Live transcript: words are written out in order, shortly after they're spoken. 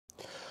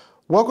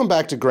Welcome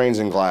back to Grains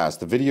and Glass,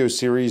 the video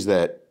series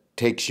that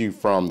takes you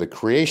from the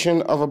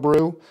creation of a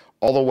brew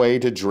all the way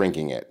to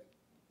drinking it.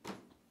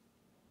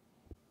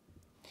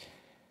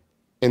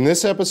 In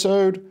this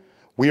episode,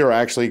 we are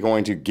actually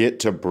going to get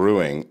to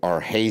brewing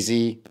our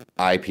Hazy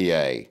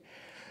IPA.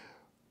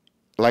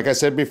 Like I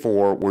said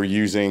before, we're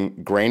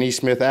using Granny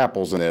Smith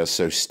apples in this,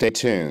 so stay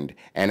tuned.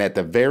 And at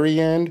the very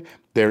end,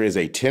 there is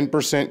a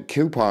 10%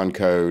 coupon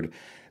code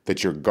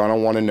that you're going to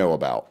want to know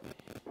about.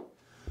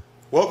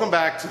 Welcome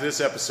back to this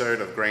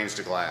episode of Grains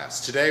to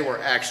Glass. Today we're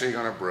actually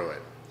going to brew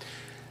it.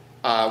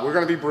 We're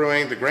going to be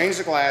brewing the Grains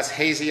to Glass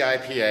Hazy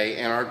IPA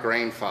in our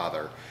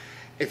Grainfather.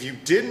 If you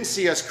didn't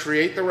see us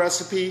create the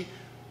recipe,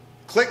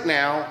 click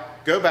now,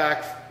 go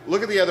back,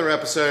 look at the other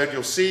episode.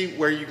 You'll see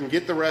where you can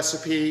get the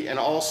recipe, and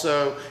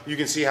also you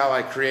can see how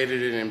I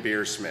created it in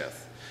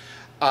Beersmith.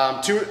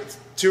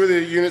 Two of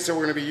the units that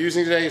we're going to be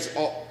using today is,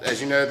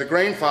 as you know, the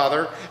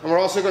Grainfather, and we're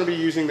also going to be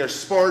using their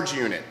sparge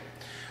unit.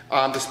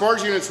 The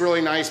sparge unit's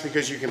really nice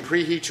because you can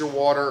preheat your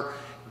water,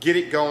 get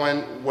it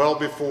going well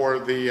before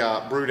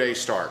the brew day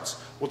starts.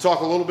 We'll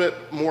talk a little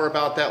bit more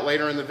about that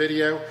later in the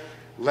video.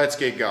 Let's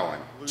get going.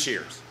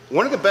 Cheers.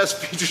 One of the best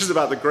features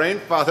about the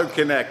Grainfather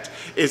Connect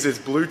is its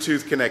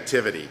Bluetooth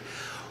connectivity.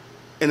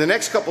 In the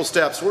next couple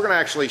steps, we're going to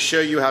actually show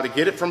you how to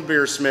get it from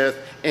Beersmith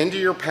into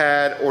your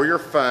pad or your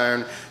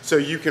phone so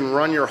you can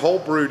run your whole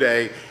brew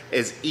day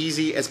as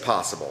easy as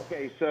possible.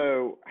 Okay,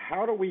 so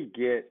how do we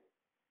get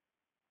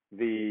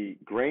the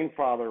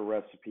Grainfather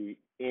recipe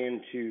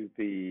into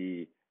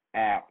the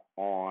app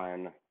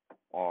on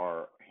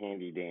our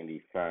handy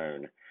dandy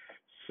phone?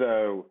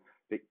 So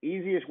the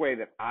easiest way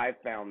that I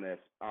found this,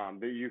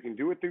 you can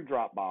do it through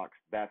Dropbox.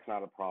 That's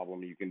not a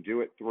problem. You can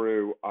do it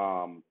through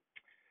a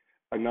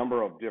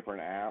number of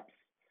different apps.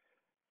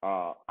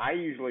 I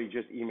usually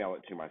just email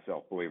it to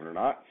myself, believe it or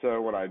not.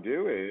 So what I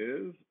do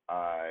is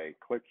I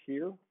click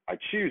here, I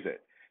choose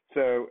it.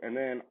 So, and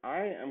then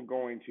I am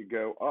going to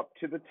go up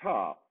to the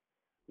top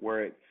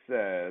where it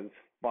says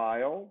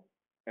File,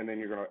 and then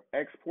you're going to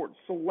export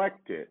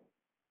select it,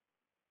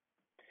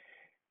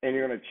 and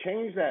you're going to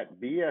change that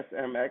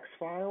BSMX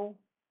file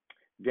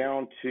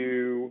down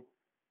to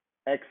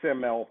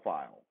XML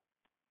file.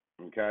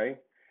 Okay,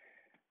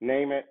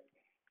 name it.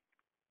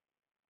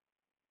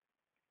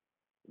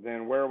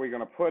 Then where are we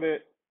going to put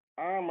it?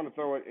 I'm going to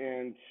throw it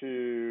into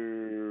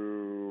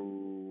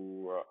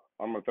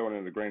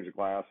Grains of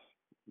Glass,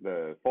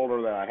 the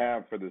folder that I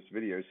have for this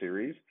video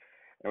series.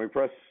 And we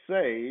press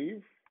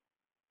save,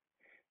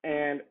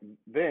 and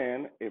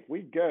then if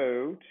we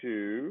go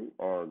to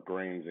our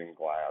Grains and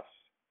Glass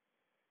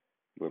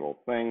little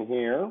thing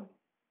here,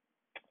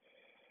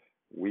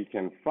 we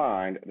can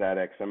find that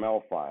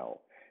XML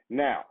file.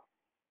 Now,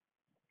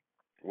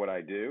 what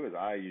I do is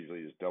I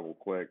usually just double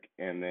click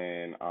and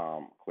then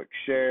click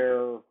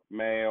share,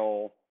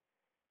 mail,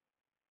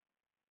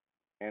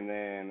 and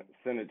then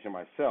send it to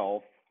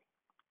myself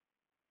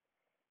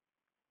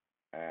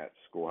at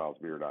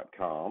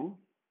schoolhousebeer.com.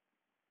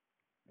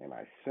 And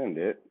I send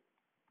it,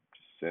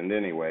 send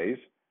anyways,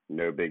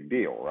 no big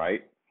deal,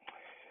 right?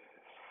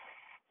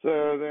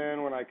 So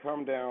then when I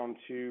come down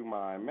to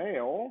my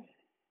mail,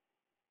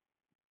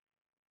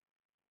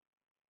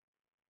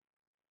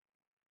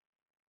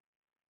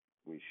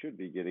 we should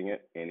be getting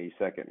it any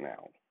second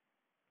now.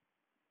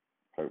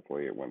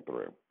 Hopefully it went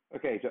through.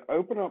 Okay, to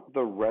open up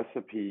the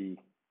recipe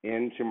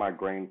into my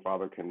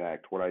Grainfather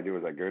Connect, what I do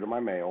is I go to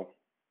my mail,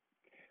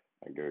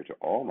 I go to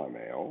all my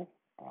mail,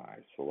 I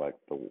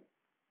select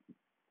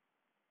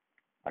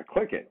I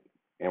click it,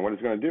 and what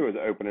it's going to do is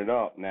open it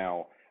up.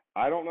 Now,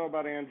 I don't know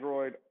about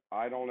Android.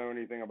 I don't know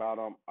anything about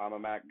them. I'm a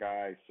Mac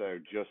guy, so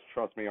just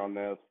trust me on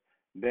this.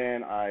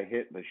 Then I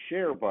hit the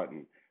share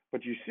button.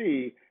 But you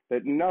see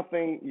that you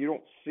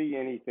don't see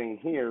anything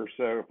here.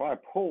 So if I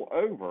pull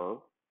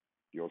over,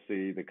 you'll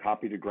see the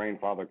copy to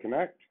Grainfather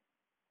Connect.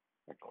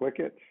 I click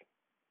it.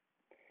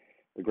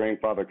 The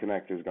Grainfather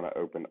Connect is going to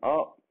open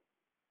up.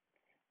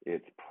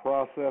 It's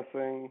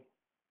processing.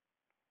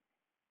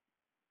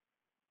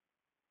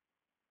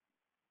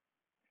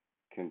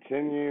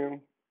 Continue.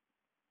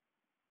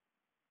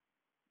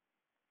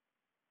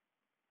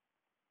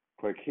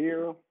 Click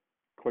here,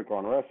 click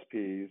on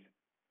recipes,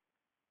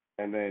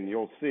 and then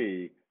you'll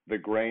see the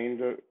Grains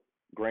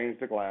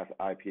to Glass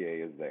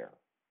IPA is there.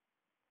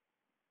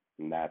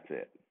 And that's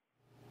it.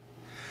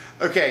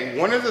 Okay,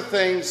 one of the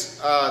things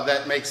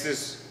that makes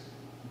this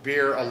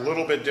beer a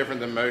little bit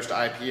different than most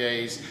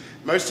IPAs,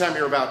 most of the time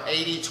you're about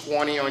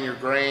 80-20 on your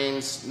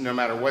grains, no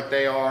matter what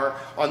they are.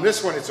 On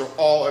this one, it's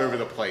all over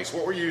the place.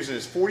 What we're using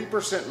is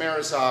 40%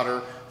 Maris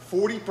Otter,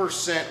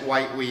 40%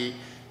 white wheat,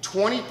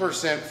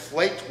 20%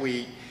 flaked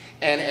wheat,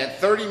 and at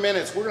 30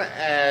 minutes, we're going to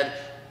add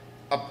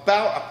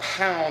about a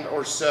pound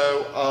or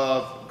so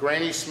of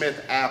Granny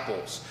Smith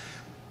apples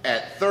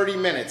at 30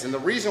 minutes. And the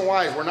reason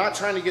why is we're not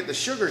trying to get the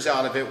sugars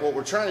out of it. What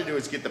we're trying to do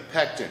is get the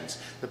pectins.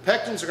 The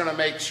pectins are going to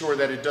make sure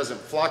that it doesn't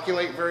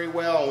flocculate very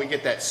well, and we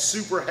get that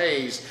super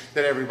haze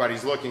that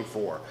everybody's looking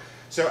for.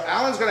 So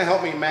Alan's going to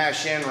help me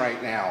mash in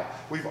right now.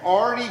 We've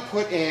already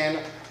put in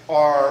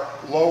our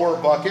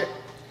lower bucket,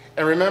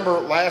 And remember,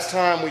 last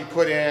time we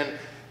put in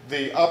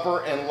the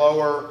upper and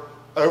lower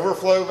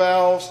overflow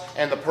valves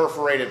and the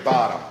perforated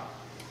bottom.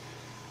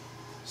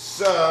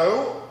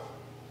 So,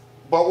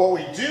 but what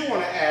we do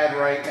want to add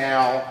right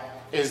now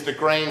is the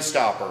grain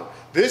stopper.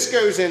 This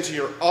goes into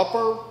your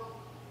upper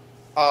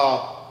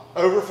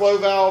overflow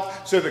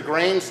valve so the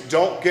grains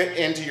don't get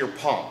into your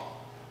pump.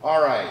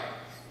 All right.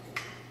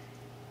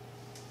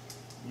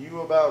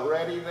 You about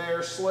ready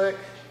there, Slick?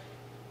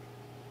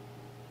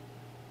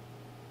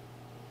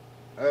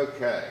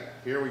 Okay,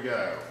 here we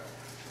go.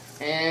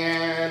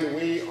 And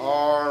we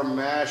are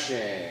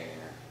mashing.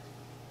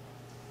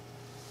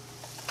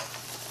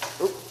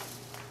 Oop.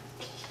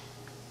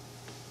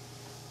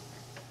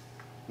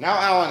 Now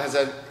Alan has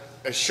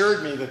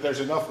assured me that there's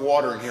enough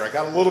water in here. I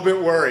got a little bit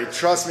worried.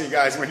 Trust me,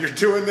 guys, when you're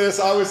doing this,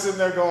 I was sitting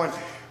there going,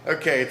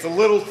 okay, it's a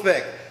little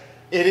thick.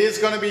 It is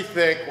going to be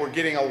thick. We're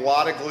getting a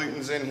lot of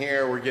glutens in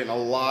here. We're getting a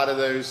lot of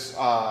those,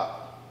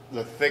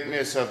 the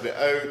thickness of the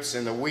oats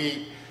and the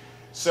wheat.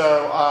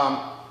 So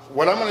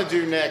what I'm going to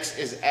do next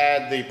is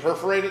add the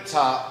perforated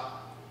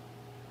top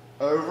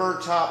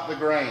over top the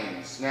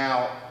grains.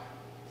 Now,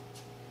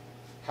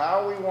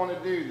 how we want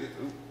to do this,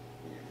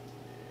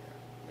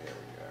 there we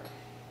go.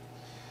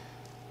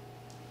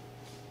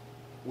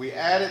 We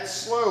add it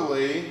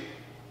slowly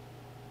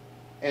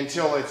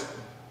until it's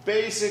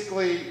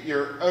basically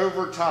you're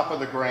over top of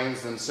the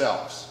grains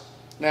themselves.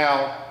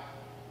 Now,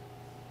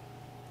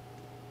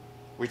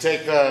 we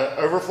take the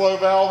overflow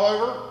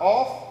valve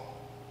off,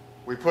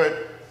 we put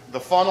the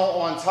funnel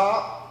on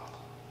top,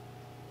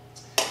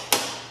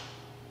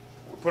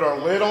 we put our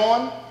lid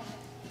on,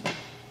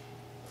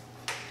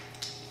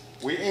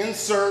 we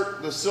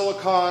insert the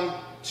silicone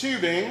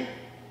tubing,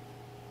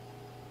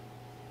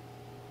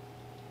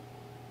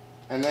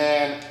 and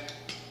then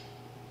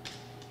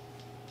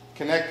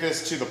connect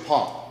this to the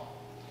pump.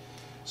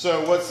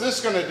 So what's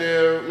this going to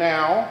do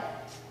now,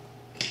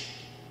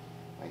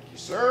 thank you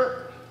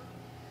sir,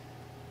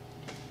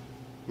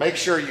 make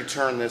sure you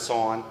turn this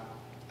on.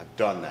 I've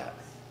done that,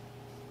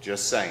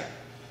 just saying.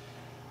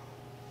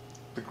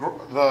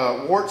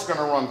 The wart's going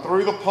to run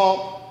through the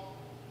pump,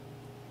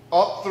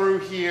 up through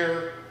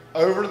here,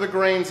 over to the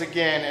grains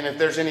again, and if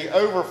there's any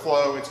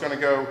overflow, it's going to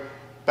go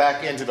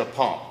back into the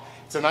pump.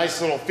 It's a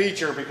nice little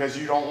feature because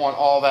you don't want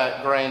all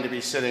that grain to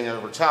be sitting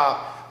over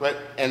top,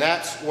 and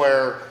that's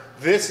where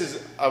this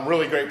is a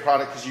really great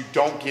product because you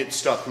don't get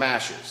stuck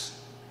mashes.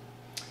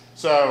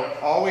 So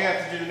all we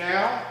have to do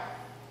now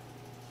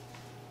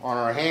on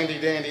our handy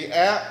dandy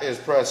app is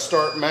press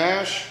start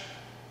mash,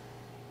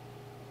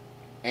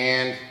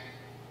 and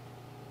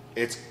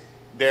it's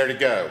there to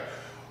go.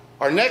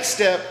 Our next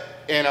step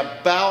in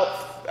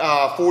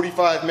about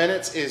 45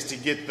 minutes is to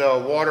get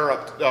the water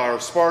up, our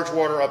sparge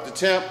water up to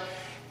temp,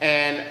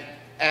 and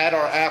add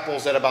our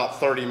apples at about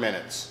 30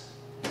 minutes.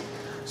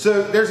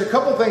 So there's a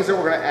couple things that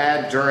we're going to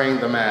add during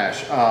the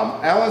mash.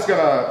 Alan's going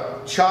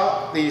to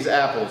chop these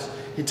apples.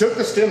 He took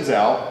the stems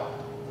out,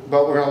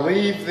 but we're going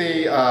to leave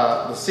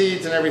the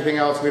seeds and everything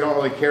else we don't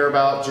really care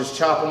about. Just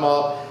chop them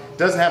up.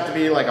 Doesn't have to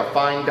be like a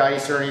fine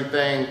dice or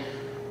anything.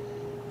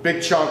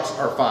 Big chunks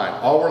are fine.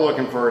 All we're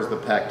looking for is the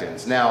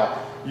pectins. Now,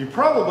 you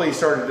probably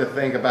started to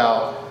think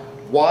about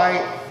why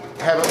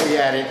haven't we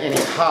added any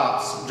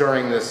hops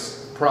during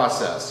this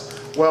process?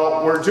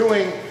 Well, we're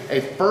doing a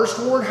first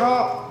wort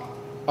hop,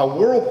 a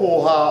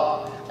whirlpool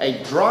hop,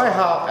 a dry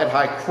hop at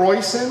high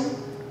kreuzen,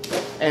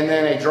 and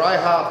then a dry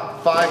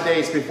hop 5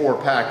 days before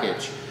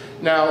package.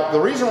 Now, the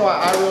reason why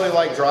I really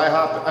like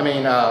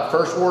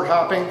first wort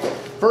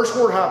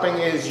hopping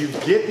is you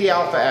get the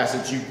alpha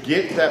acids, you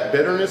get that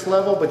bitterness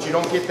level, but you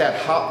don't get that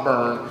hop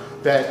burn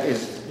that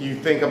is you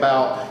think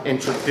about in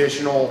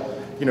traditional,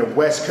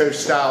 West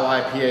Coast style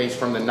IPAs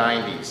from the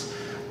 90s.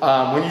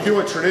 When you do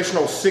a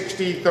traditional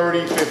 60,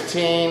 30,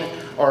 15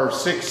 or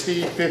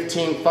 60,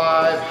 15,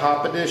 5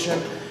 hop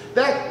addition,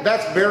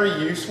 that's very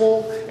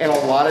useful in a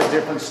lot of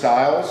different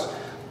styles.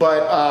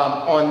 But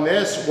on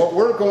this, what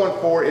we're going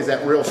for is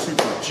that real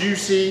super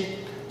juicy,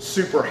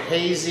 super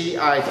hazy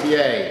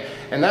IPA.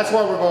 And that's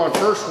why we're going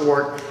first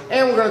wort,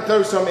 and we're going to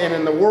throw some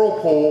in the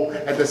whirlpool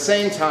at the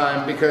same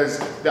time because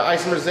the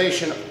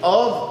isomerization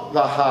of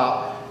the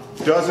hop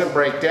doesn't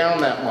break down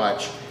that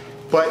much.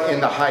 But in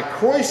the high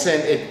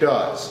kreuzen, it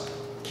does,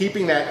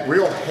 keeping that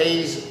real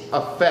haze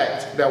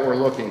effect that we're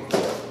looking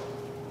for.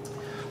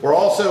 We're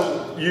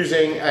also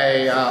using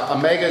a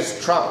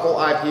Omega's Tropical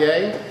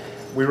IPA.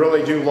 We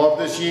really do love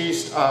this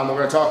yeast. We're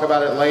going to talk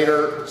about it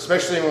later,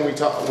 especially when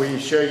we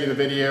show you the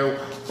video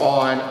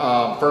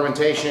on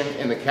fermentation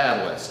in the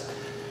catalyst.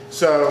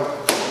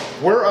 So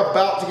we're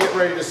about to get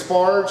ready to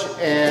sparge,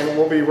 and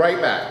we'll be right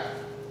back.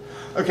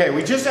 Okay,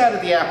 we just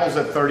added the apples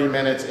at 30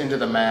 minutes into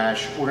the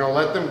mash. We're going to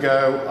let them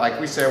go. Like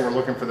we said, we're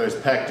looking for those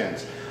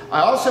pectins. I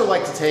also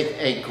like to take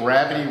a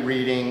gravity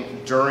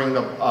reading during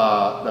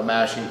the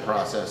mashing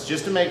process,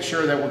 just to make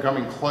sure that we're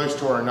coming close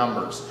to our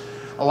numbers.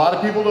 A lot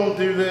of people don't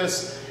do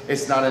this.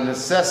 It's not a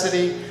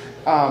necessity.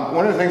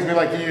 One of the things we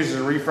like to use is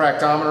a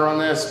refractometer on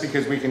this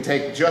because we can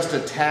take just a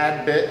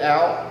tad bit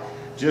out,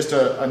 just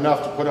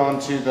enough to put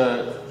onto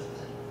the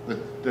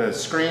the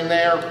screen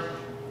there,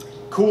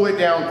 cool it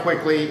down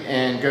quickly,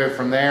 and go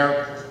from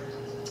there.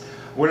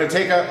 We're going to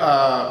take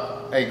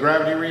a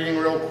gravity reading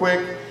real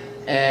quick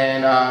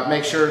and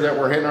make sure that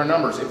we're hitting our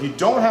numbers. If you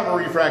don't have a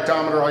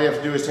refractometer, all you have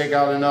to do is take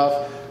out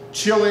enough,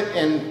 chill it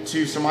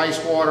into some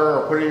ice water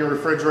or put it in your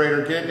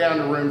refrigerator, get it down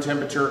to room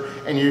temperature,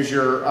 and use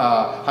your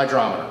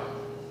hydrometer.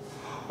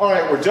 All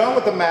right, we're done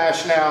with the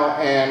mash now,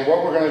 and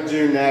what we're going to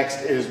do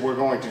next is we're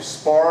going to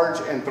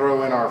sparge and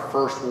throw in our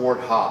first wort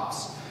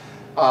hops.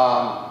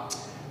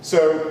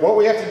 So what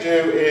we have to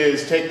do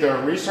is take the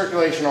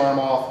recirculation arm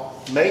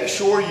off, make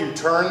sure you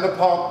turn the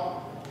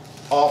pump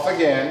off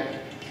again.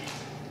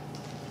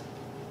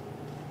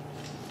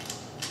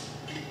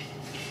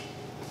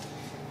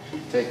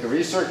 Take the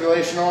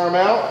recirculation arm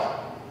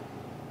out.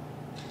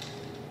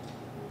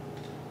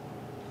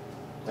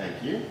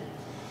 Thank you.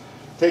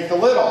 Take the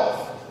lid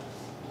off.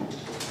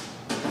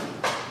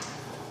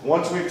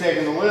 Once we've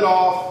taken the lid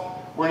off,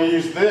 we're going to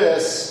use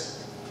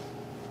this,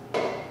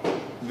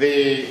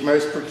 the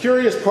most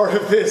precarious part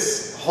of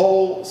this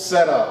whole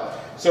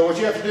setup. So what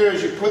you have to do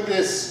is you put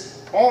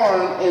this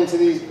arm into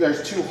these,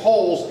 there's two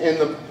holes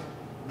in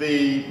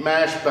the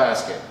mash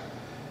basket,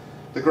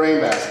 the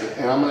grain basket.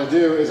 And I'm going to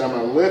do is I'm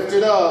going to lift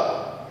it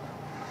up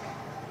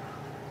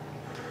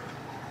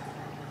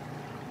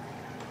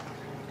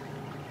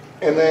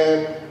and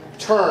then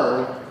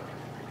turn.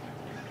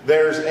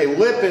 There's a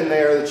lip in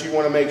there that you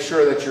want to make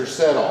sure that you're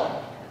set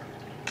on.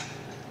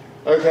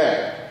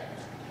 Okay,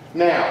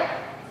 now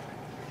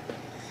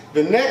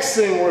the next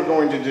thing we're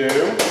going to do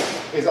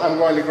is I'm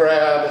going to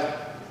grab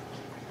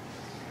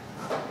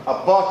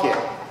a bucket,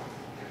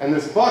 and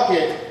this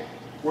bucket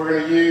we're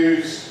going to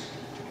use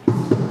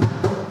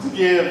to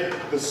give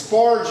the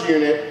sparge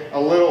unit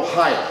a little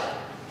height.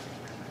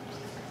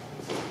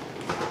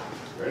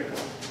 Ready?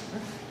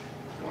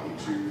 1,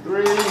 2,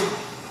 3.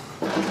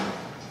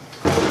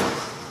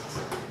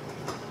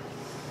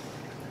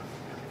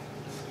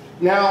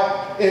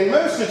 Now, in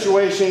most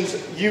situations,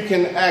 you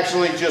can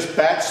actually just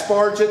batch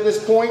sparge at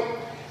this point,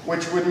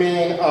 which would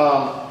mean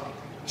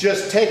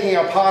just taking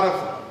a pot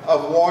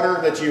of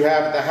water that you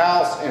have at the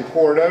house and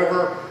pour it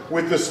over.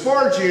 With the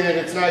sparge unit,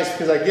 it's nice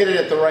because I get it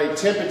at the right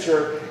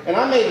temperature. And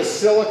I made a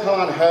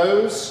silicone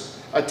hose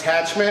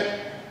attachment.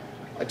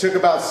 I took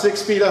about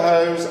 6 feet of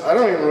hose. I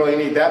don't even really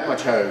need that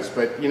much hose,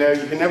 but you know,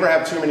 you can never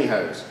have too many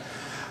hose.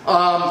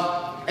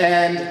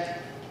 And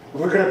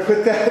we're going to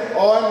put that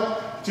on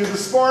to the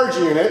sparge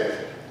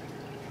unit.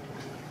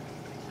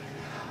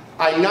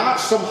 I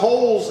notched some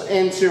holes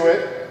into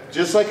it,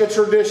 just like a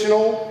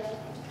traditional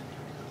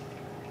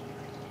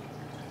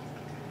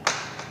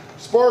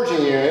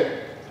sparging unit.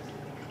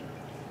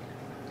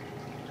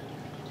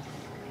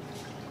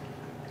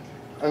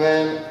 And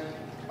then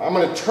I'm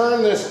going to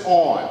turn this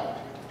on.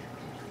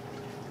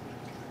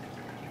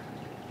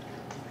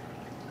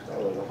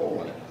 Oh, there's a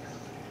hole in it.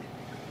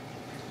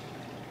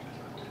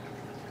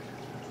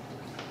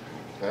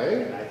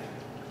 Okay.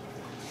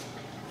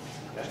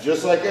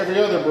 Just like every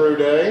other brew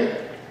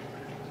day,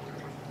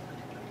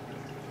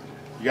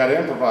 you got to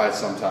improvise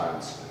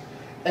sometimes.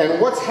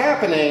 And what's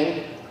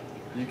happening,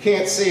 you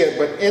can't see it,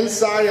 but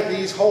inside of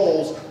these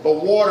holes, the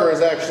water is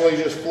actually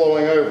just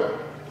flowing over.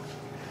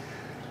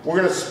 We're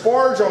going to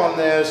sparge on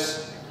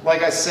this,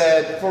 like I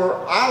said,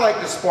 I like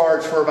to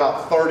sparge for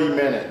about 30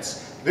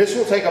 minutes. This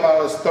will take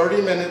about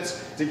 30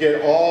 minutes to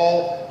get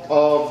all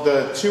of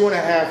the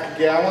 2.5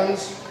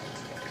 gallons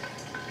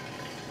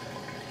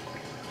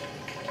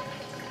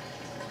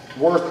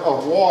worth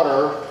of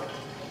water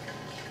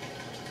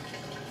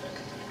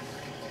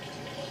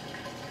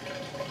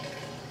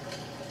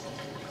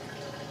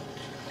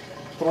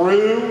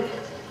through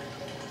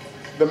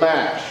the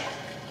mash.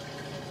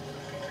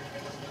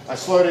 I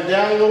slowed it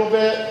down a little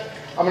bit.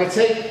 I'm going to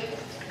take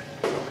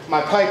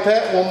my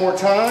pipette one more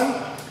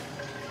time.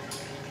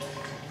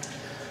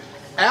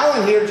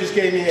 Alan here just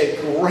gave me a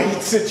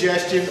great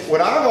suggestion. What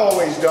I've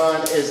always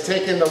done is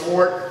taken the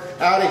wort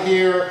out of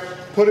here,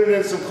 put it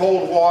in some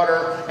cold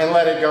water, and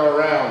let it go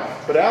around.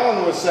 But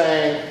Alan was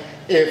saying,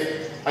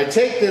 if I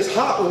take this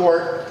hot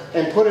wort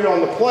and put it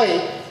on the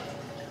plate,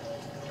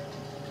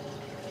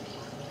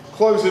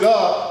 close it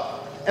up,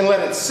 and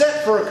let it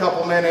set for a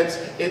couple minutes,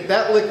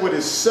 that liquid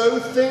is so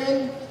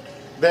thin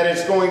that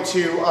it's going to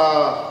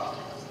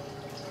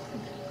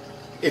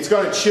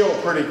chill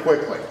pretty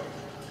quickly.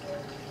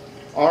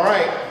 All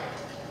right,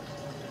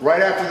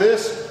 right after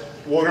this,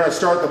 we're going to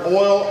start the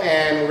boil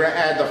and we're going to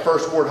add the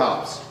first wort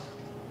hops.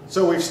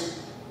 So we've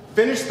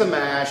finished the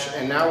mash,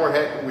 and now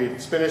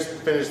we've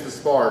finished the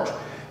sparge.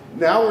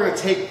 Now we're going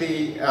to take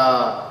the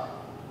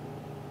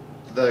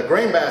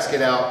grain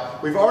basket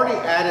out. We've already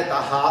added the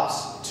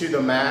hops to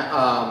the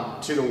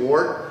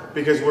wort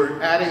because we're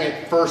adding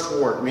it first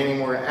wort,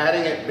 meaning we're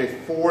adding it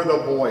before the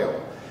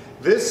boil.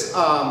 This,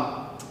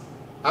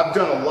 I've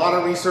done a lot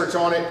of research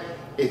on it.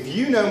 If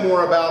you know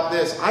more about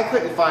this, I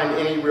couldn't find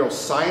any real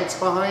science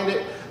behind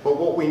it, but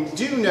what we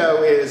do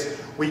know is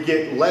we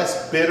get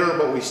less bitter,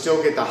 but we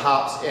still get the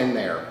hops in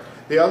there.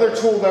 The other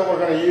tool that we're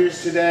going to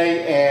use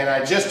today, and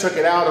I just took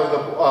it out of the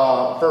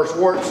first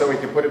wort so we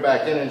can put it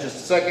back in just a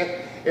second,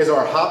 is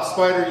our hop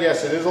spider.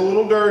 Yes, it is a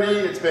little dirty.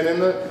 It's been in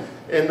the.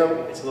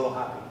 It's a little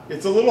hoppy.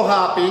 It's a little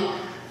hoppy.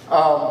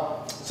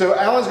 So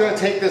Alan's going to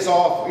take this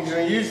off. He's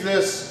going to use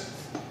this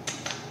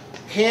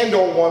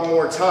handle one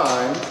more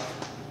time.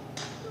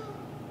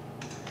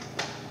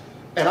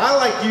 And I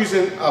like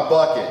using a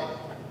bucket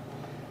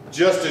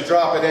just to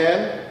drop it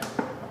in.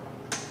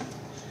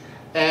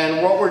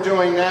 And what we're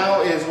doing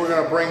now is we're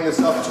going to bring this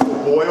up to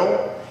a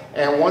boil.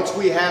 And once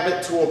we have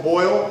it to a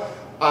boil,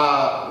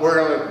 we're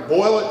going to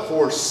boil it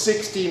for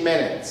 60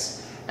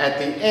 minutes. At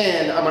the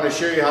end, I'm going to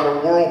show you how to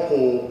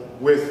whirlpool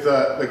with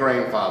the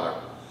Grainfather.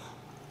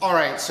 All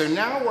right, so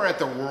now we're at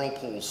the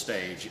whirlpool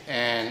stage.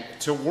 And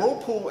to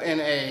whirlpool in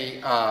a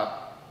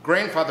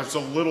Grainfather is a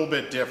little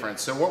bit different.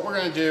 So what we're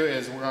going to do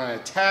is we're going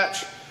to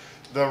attach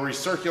the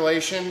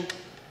recirculation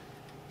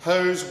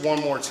hose one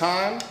more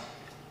time.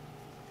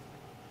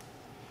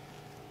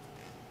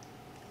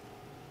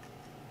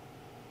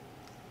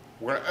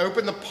 We're going to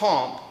open the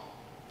pump,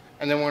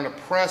 and then we're going to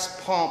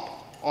press pump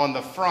on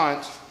the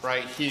front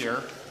right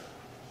here.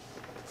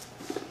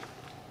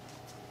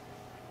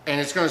 And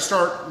it's going to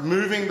start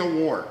moving the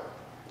wort.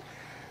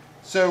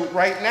 So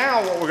right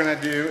now what we're going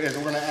to do is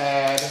we're going to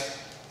add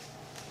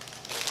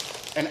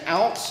an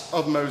ounce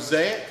of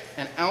Mosaic,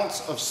 an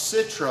ounce of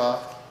Citra,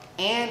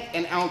 and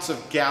an ounce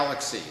of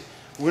Galaxy.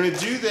 We're going to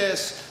do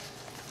this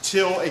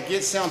till it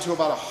gets down to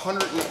about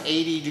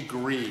 180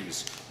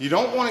 degrees. You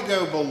don't want to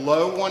go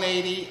below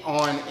 180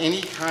 on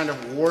any kind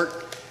of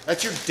wort.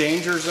 That's your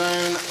danger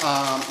zone.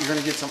 You're going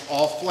to get some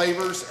off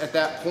flavors at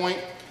that point.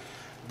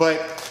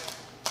 But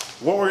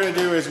what we're going to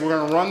do is we're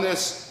going to run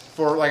this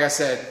for, like I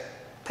said,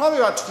 probably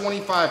about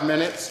 25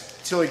 minutes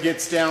till it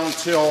gets down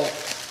till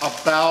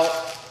about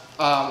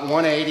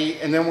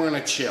 180, and then we're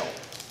going to chill.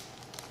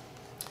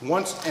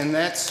 And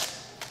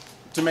that's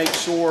to make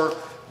sure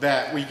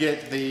that we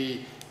get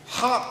the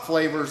hop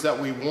flavors that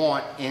we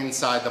want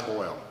inside the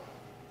boil.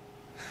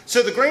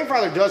 So the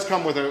Grainfather does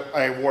come with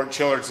a wort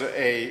chiller. It's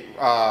a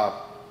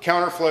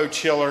counterflow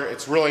chiller.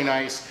 It's really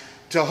nice.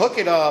 To hook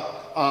it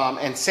up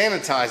and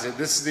sanitize it,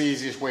 this is the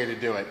easiest way to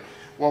do it.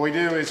 What we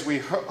do is we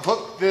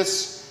hook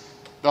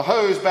the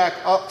hose back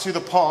up to the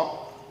pump.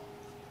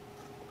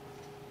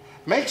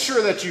 Make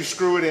sure that you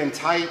screw it in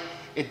tight.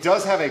 It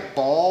does have a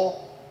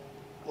ball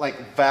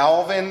like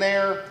valve in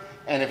there,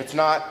 and if it's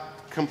not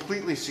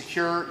completely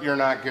secure, you're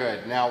not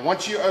good. Now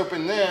once you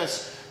open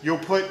this, you'll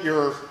put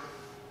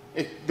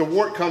the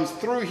wort comes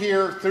through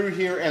here,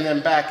 and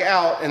then back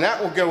out, and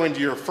that will go into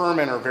your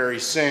fermenter very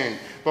soon.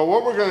 But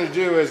what we're going to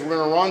do is we're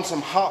going to run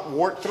some hot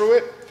wort through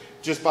it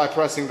just by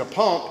pressing the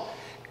pump,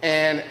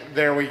 and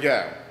there we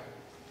go.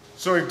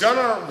 So we've done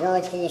our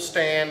whirlpool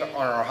stand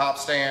on our hop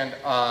stand.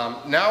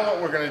 Now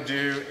what we're going to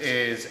do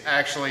is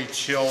actually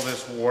chill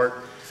this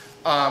wort.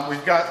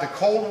 We've got the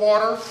cold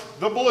water,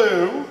 the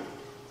blue,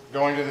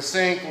 going to the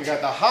sink. We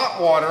got the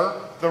hot water,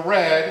 the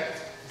red,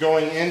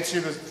 going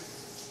into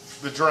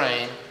the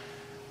drain.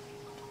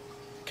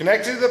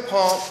 Connected to the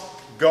pump,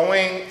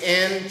 going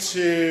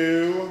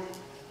into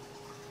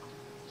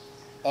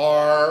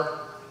our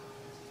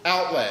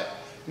outlet.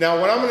 Now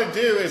what I'm going to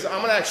do is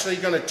Alan's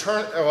going to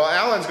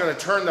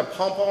turn the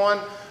pump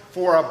on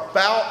for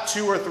about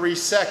 2 or 3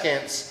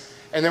 seconds,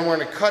 and then we're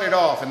going to cut it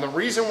off. And the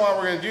reason why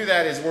we're going to do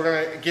that is we're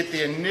going to get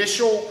the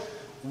initial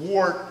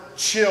wort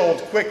chilled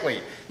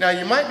quickly. Now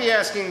you might be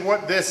asking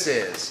what this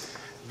is.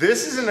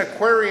 This is an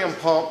aquarium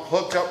pump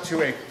hooked up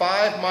to a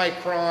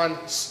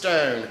 5-micron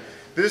stone.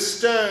 This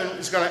stone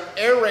is going to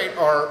aerate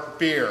our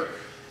beer.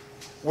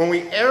 When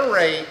we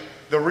aerate,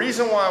 the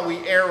reason why we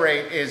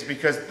aerate is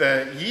because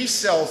the yeast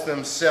cells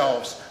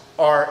themselves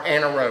are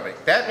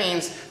anaerobic. That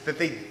means that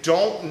they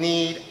don't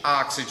need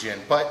oxygen.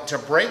 But to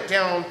break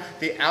down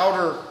the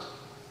outer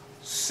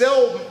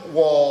cell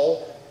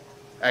wall,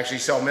 actually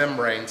cell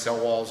membrane,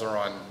 cell walls are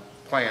on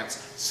plants,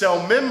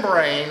 cell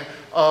membrane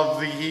of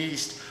the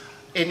yeast,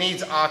 it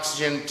needs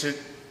oxygen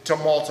to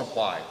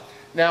multiply.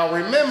 Now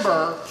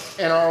remember,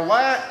 in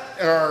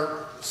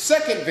our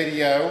second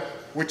video,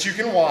 which you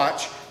can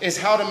watch, is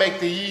how to make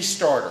the yeast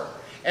starter.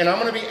 And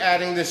I'm going to be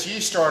adding this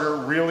yeast starter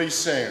really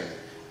soon.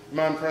 You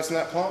mind pressing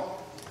that pump?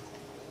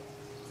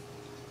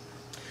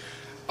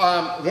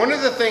 One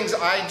of the things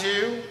I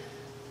do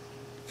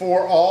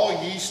for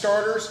all yeast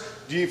starters,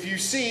 if you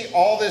see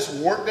all this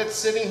wort that's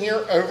sitting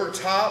here over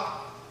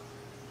top,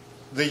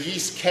 the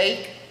yeast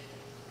cake,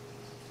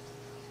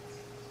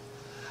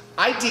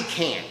 I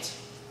decant.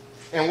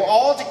 And what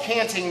all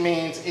decanting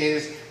means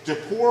is to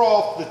pour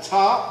off the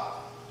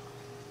top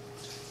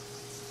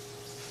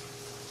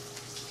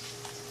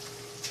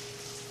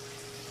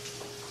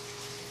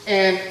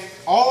and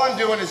all I'm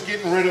doing is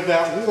getting rid of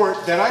that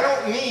wort that I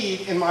don't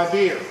need in my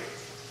beer.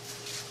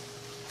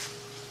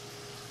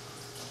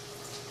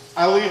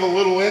 I leave a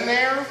little in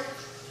there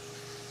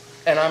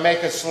and I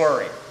make a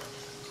slurry.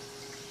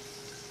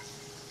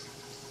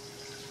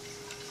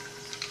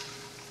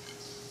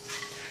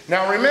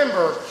 Now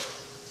remember,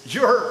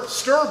 your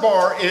stir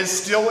bar is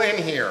still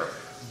in here.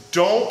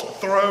 Don't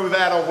throw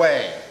that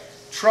away.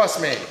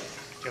 Trust me. Do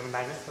you have a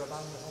magnet for the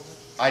bottom of the holder?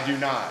 I do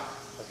not.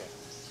 Okay.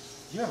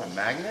 You have a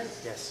magnet?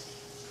 Yes.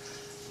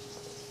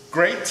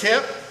 Great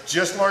tip,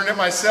 just learned it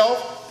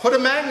myself. Put a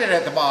magnet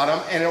at the bottom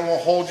and it will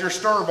hold your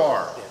stir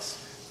bar. Yes.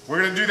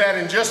 We're gonna do that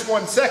in just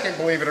 1 second,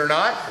 believe it or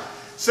not.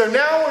 So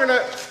now we're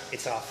gonna...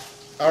 It's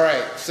off. All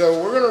right,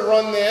 so we're gonna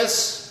run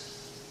this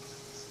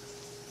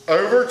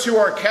over to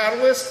our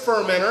catalyst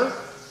fermenter.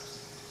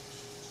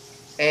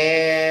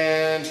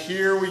 And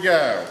here we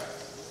go.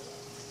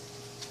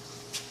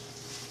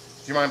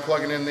 Do you mind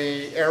plugging in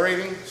the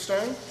aerating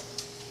stone?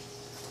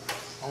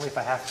 Only if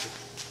I have to.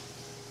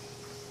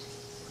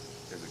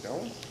 Is it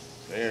going?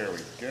 There we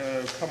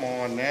go. Come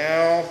on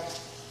now.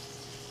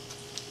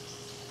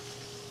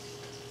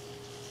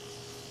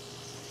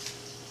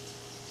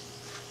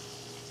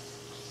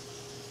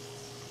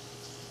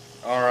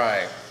 All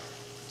right.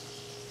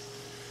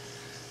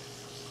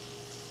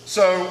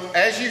 So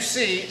as you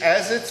see,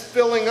 as it's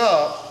filling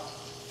up,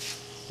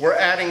 we're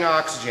adding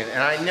oxygen.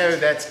 And I know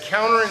that's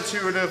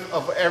counterintuitive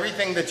of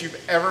everything that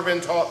you've ever been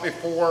taught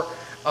before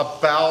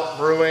about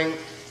brewing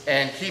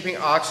and keeping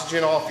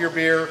oxygen off your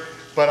beer.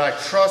 But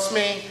trust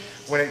me,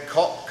 when it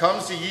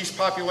comes to yeast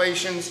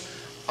populations,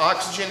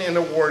 oxygen in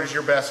the wort is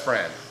your best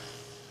friend.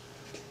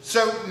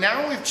 So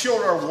now we've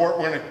chilled our wort,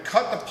 we're gonna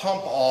cut the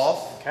pump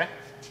off. Okay.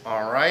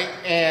 All right,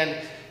 and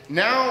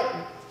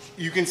now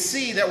you can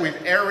see that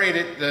we've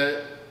aerated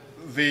the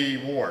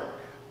wort.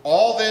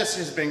 All this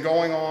has been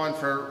going on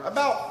for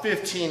about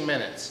 15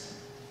 minutes.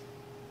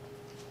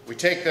 We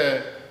take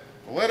the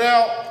lid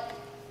out.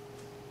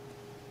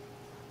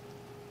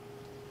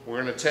 We're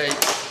gonna take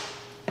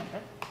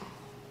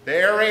the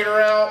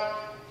aerator out.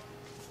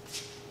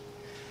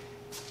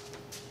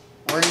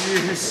 We're gonna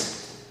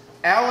use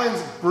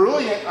Alan's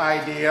brilliant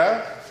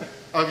idea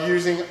of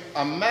using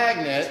a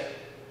magnet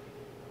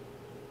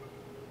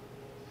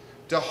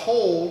to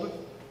hold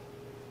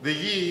the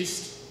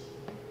yeast.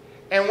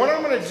 And what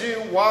I'm gonna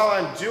do while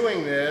I'm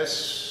doing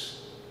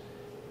this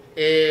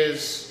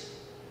is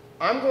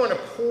I'm going to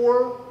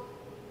pour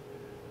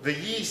the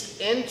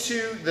yeast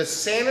into the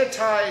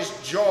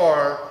sanitized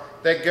jar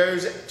that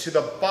goes to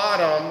the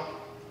bottom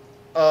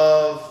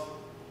of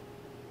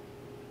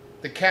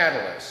the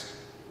catalyst.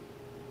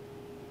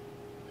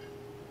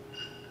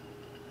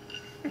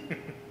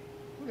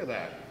 Look at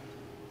that.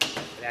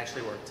 It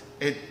actually worked.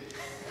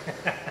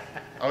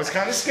 I was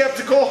kind of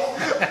skeptical,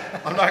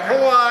 I'm not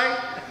gonna lie.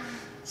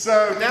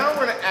 So now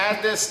we're gonna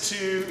add this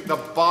to the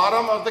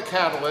bottom of the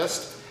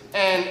catalyst.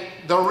 And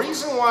the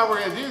reason why we're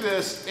gonna do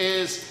this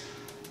is,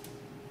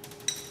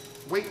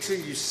 wait till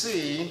you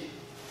see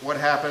what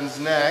happens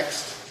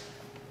next.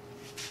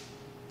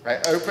 I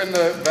open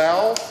the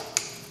valve,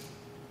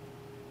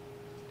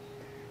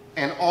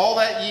 and all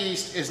that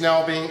yeast is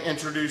now being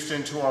introduced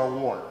into our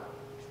wort.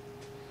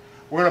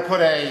 We're gonna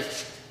put a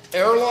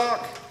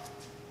airlock,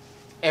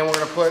 and we're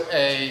gonna put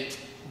a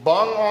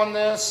bung on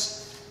this,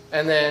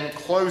 and then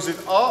close it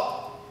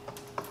up.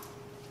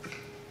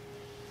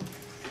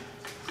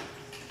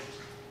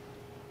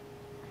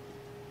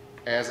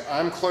 As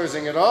I'm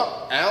closing it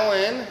up,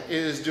 Alan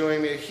is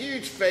doing me a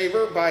huge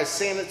favor by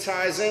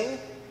sanitizing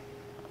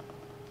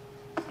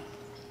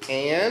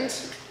and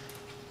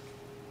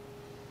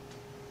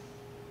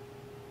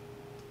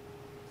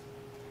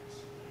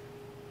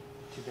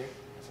Too big?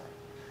 That's all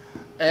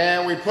right.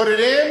 and we put it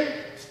in,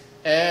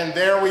 and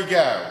there we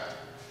go.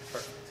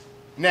 Perfect.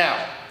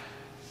 Now,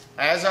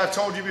 as I've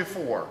told you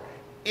before,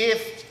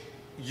 if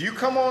you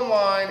come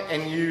online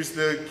and use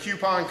the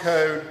coupon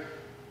code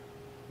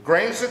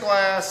Grains to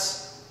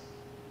Glass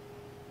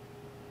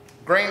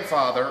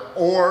Grainfather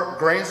or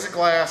Grains to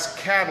Glass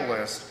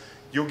Catalyst,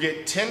 you'll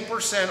get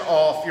 10%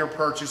 off your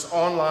purchase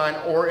online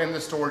or in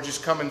the store.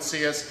 Just come and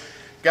see us.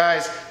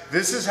 Guys,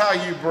 this is how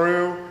you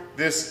brew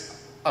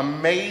this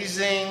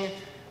amazing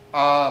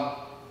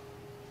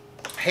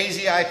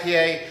hazy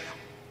IPA.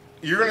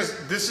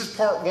 This is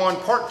part one.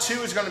 Part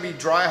two is gonna be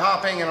dry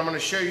hopping, and I'm gonna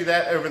show you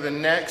that over the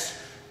next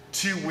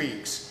 2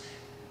 weeks.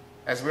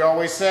 As we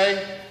always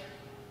say,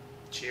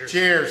 cheers.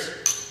 Cheers.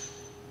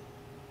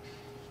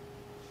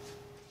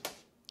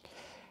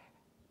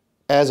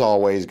 As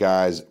always,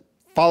 guys,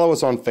 follow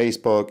us on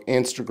Facebook,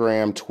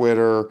 Instagram,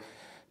 Twitter,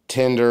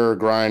 Tinder,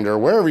 Grindr,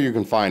 wherever you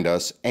can find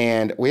us.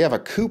 And we have a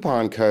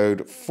coupon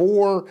code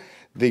for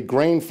the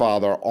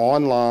Grainfather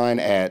online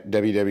at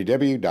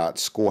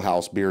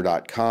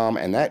www.schoolhousebeer.com.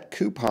 And that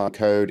coupon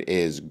code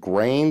is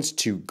Grains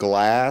to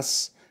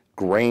Glass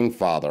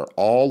Grainfather,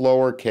 all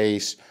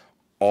lowercase,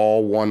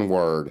 all one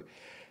word.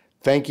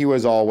 Thank you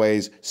as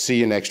always. See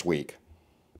you next week.